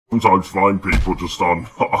Sometimes find people just on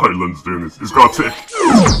islands doing this. It's got a tick.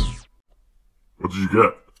 What did you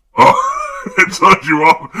get? Oh, it turned you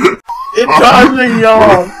off. It turned me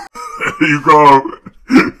off. There you go.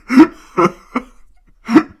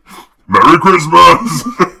 Merry Christmas.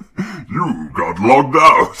 You got logged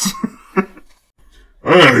out.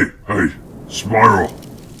 Hey, Spiral.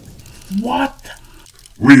 What?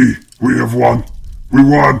 We have won. We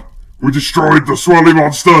won. We destroyed the Swirly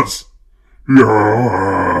monsters.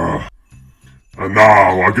 Yeah. And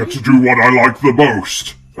now I get to do what I like the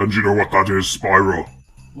most. And you know what that is, Spiral?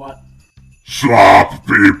 What? Slap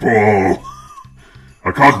people.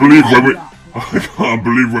 I can't believe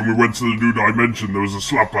when we went to the new dimension there was a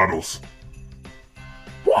slap battles.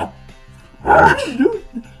 What? New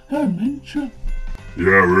dimension?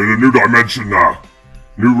 Yeah, we're in a new dimension now.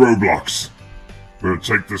 New Roblox. We're gonna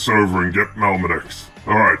take this over and get Malmadex.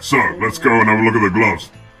 Alright, so let's go and have a look at the gloves.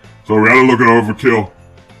 So we had a look at Overkill.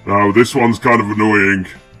 Now this one's kind of annoying,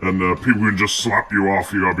 and people can just slap you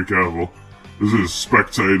off, you gotta be careful. This is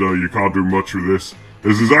Spectator, you can't do much with this.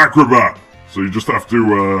 This is Acrobat, so you just have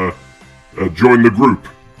to join the group.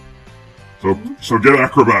 So get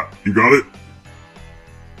Acrobat, you got it?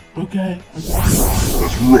 Okay.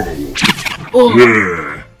 Let's roll. Oh.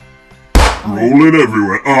 Yeah. Rolling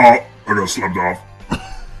everywhere. Oh, I got slapped off.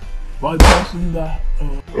 By pressing that.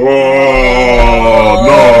 Oh,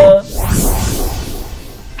 no.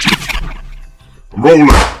 I'm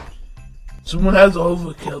rolling. Someone has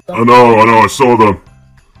Overkill. I know, I saw them.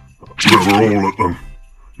 I'm gonna roll at them.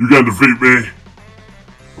 You can't defeat me.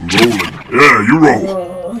 I'm rolling. Yeah, you roll.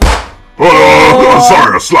 Oh,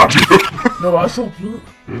 sorry, I slapped you. No, I saw blue.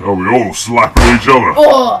 Oh, we all slapping each other.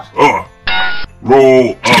 Oh.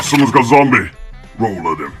 Roll. Oh, someone's got zombie.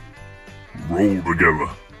 Roll at him. Roll together.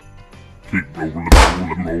 Keep rolling.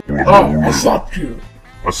 Oh, I slapped you.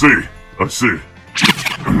 I see.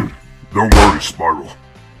 Don't worry, Spiral.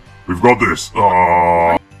 We've got this.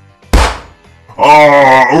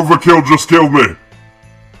 Overkill just killed me.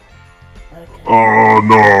 Oh,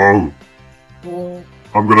 no.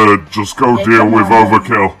 I'm gonna just go deal with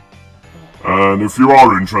Overkill. And if you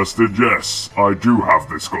are interested, yes, I do have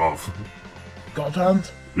this glove. God hand?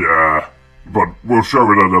 Yeah, but we'll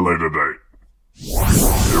show it at a later date.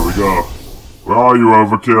 Here we go. Where are you,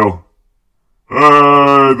 Overkill?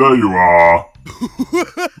 Hey, there you are.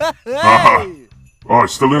 Oh,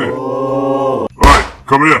 he's still in it. Alright,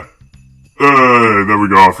 come here. Hey, there we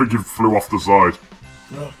go. I think he flew off the side.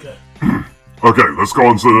 Okay. Okay, let's go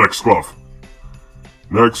on to the next glove.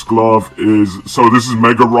 Next glove is... So this is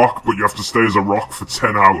Mega Rock, but you have to stay as a rock for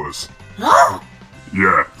 10 hours.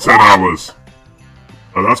 Yeah, 10 hours.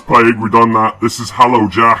 That's Plague, we've done that. This is Hallow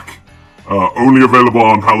Jack. Only available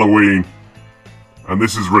on Halloween. And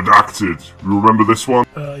this is Redacted. You remember this one?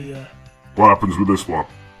 Yeah. What happens with this one?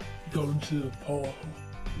 Go into a portal.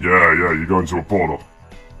 Yeah, you go into a portal.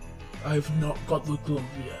 I've not got the glove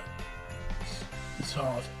yet. It's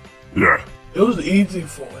hard. Yeah. It was easy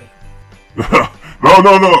for me.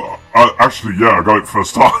 No. Actually, yeah, I got it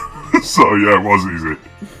first time. So, yeah, it was easy.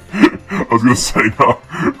 I was gonna say, no,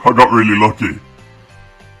 I got really lucky.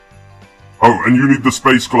 Oh, and you need the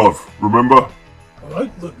space glove, remember? I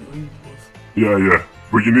like the green glove. Yeah.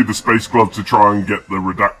 But you need the space glove to try and get the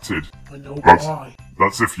Redacted. I know why.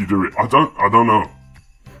 That's if you do it. I don't know.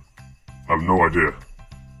 I have no idea.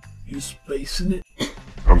 You spacing it?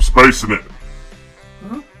 I'm spacing it.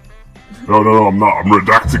 Huh? No, I'm not. I'm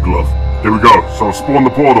Redacted glove. Here we go. So spawn the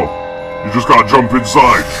portal. You just gotta jump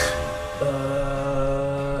inside.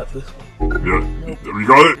 This one. Yeah. Nope. You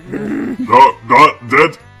got it? No,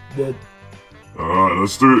 dead? Dead. Alright,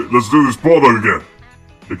 let's do this portal again.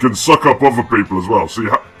 It can suck up other people as well. So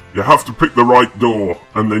you have to pick the right door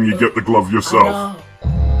and then you get the glove yourself.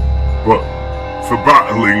 But for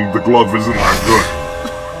battling, the glove isn't that good.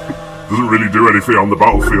 Doesn't really do anything on the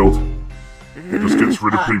battlefield. It just gets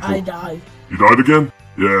rid of people. I died. You died again?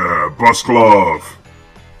 Yeah, bus glove.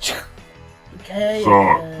 Okay.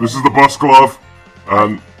 So, this is the bus glove,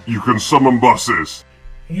 and you can summon buses.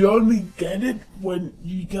 You only get it when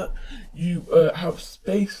you have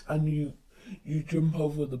space and you jump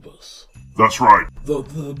over the bus. That's right.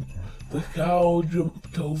 The cow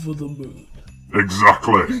jumped over the moon.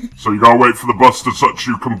 Exactly. So you gotta wait for the bus to touch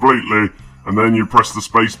you completely, and then you press the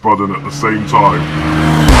space button at the same time.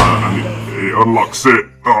 And it unlocks it.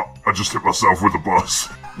 Oh, I just hit myself with the bus.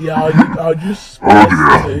 Yeah, I just pressed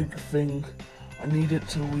the big thing. I need it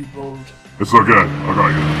to reload. It's okay. I got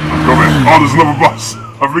you. I'm coming. Oh, there's another bus.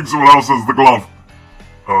 I think someone else has the glove.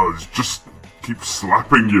 Oh, it just keeps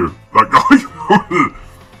slapping you. That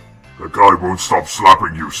guy won't stop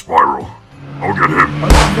slapping you, Spiral. I'll get him.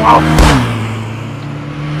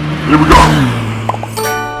 Here we go.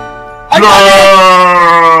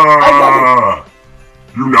 Yeah!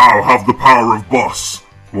 You now have the power of boss,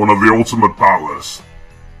 one of the ultimate powers.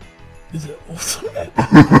 Is it ultimate?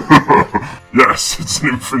 Yes, it's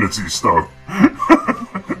an infinity stone.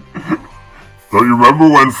 Don't you remember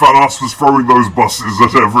when Thanos was throwing those buses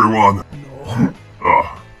at everyone? No.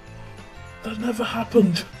 Oh. That never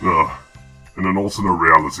happened. In an alternate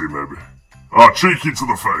reality, maybe. Cheeky to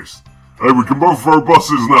the face. Hey, we can both throw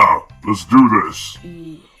buses now. Let's do this.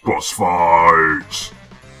 Boss fight.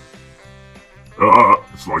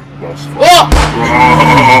 It's like boss fight.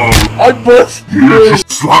 Oh! I bust You just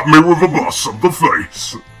slapped me with a bus on the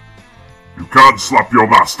face. You can't slap your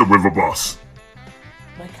master with a bus.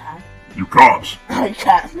 I can. You can't. I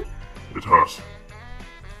can. It hurts.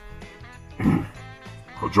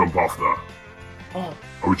 I'll jump off there. Oh,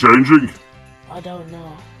 Are we changing? I don't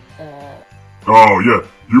know. Oh, yeah.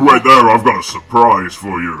 You wait there, I've got a surprise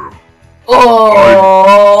for you.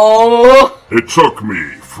 Oh! It took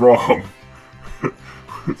me from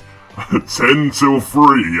 10 till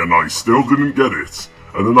 3 and I still didn't get it.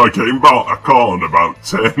 And then I came back on about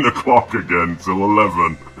 10 o'clock again till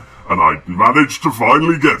 11. And I managed to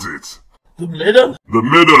finally get it. the Mitten. The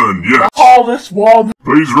Mitten, yes. Oh, this one.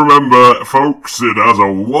 Please remember, folks, it has a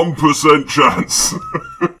 1% chance.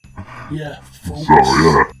 Yeah, folks. So,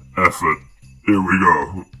 yeah, effort. Here we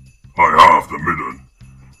go. I have the Mitten.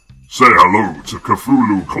 Say hello to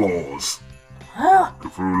Cthulhu Claws. Huh?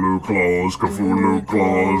 Cthulhu Claws, Cthulhu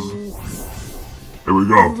Claws. Here we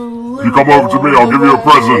go. You come over to me, I'll give you a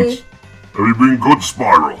present. Have you been good,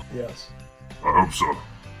 Spiral? Yes. I hope so.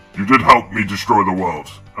 You did help me destroy the world,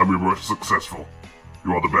 and we were successful.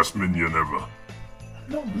 You are the best minion ever.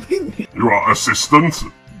 Not minion. You are assistant?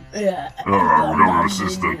 Yeah. Alright, we'll go with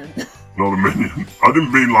assistant. Not a minion. I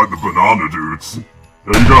didn't mean like the banana dudes.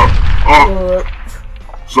 There you go.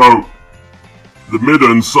 So, the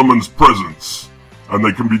Mitten summons presents, and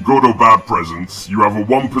they can be good or bad presents. You have a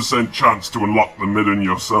 1% chance to unlock the Mitten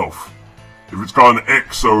yourself. If it's got an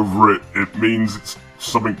X over it, it means it's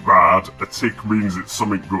something bad. A tick means it's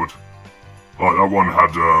something good. Like that one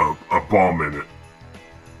had a bomb in it.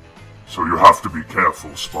 So you have to be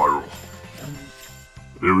careful, Spiral.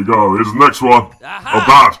 Here we go, here's the next one. Oh,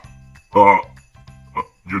 bad.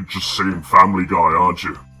 You're just seeing Family Guy, aren't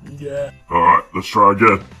you? Yeah. Alright, let's try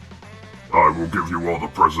again. I will give you all the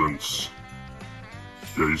presents.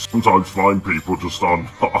 Yeah, you sometimes find people just on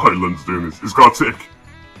islands doing this. It's got a tick.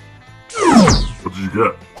 What did you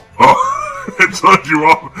get? Oh, it turned you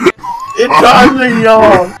off. It turned me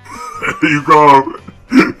on. There you go.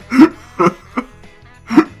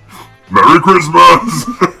 Merry Christmas.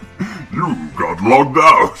 You got logged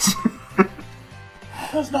out.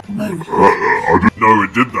 That's not me. I didn't know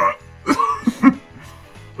it did that.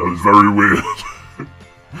 That was very weird.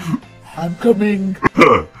 I'm coming.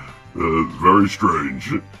 It's very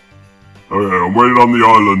strange. Okay, I'm waiting on the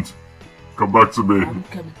island. Come back to me. I'm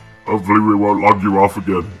coming. Hopefully we won't log you off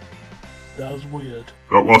again. That was weird.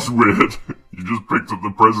 That was weird. You just picked up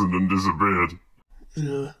the present and disappeared.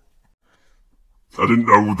 Yeah. I didn't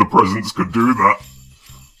know the presents could do that.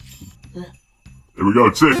 Yeah. Here we go,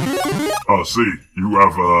 tick. Oh, see, you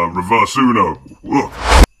have reverse Uno. Look.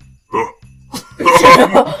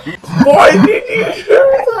 Why did you do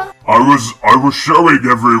that? I was showing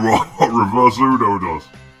everyone what reverse Uno does.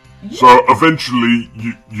 So eventually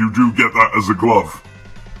you do get that as a glove.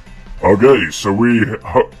 Okay, so we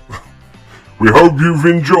hope you've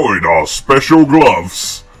enjoyed our special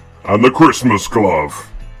gloves and the Christmas glove.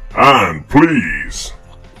 And please,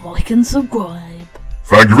 Like and subscribe.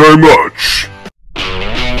 thank you very much.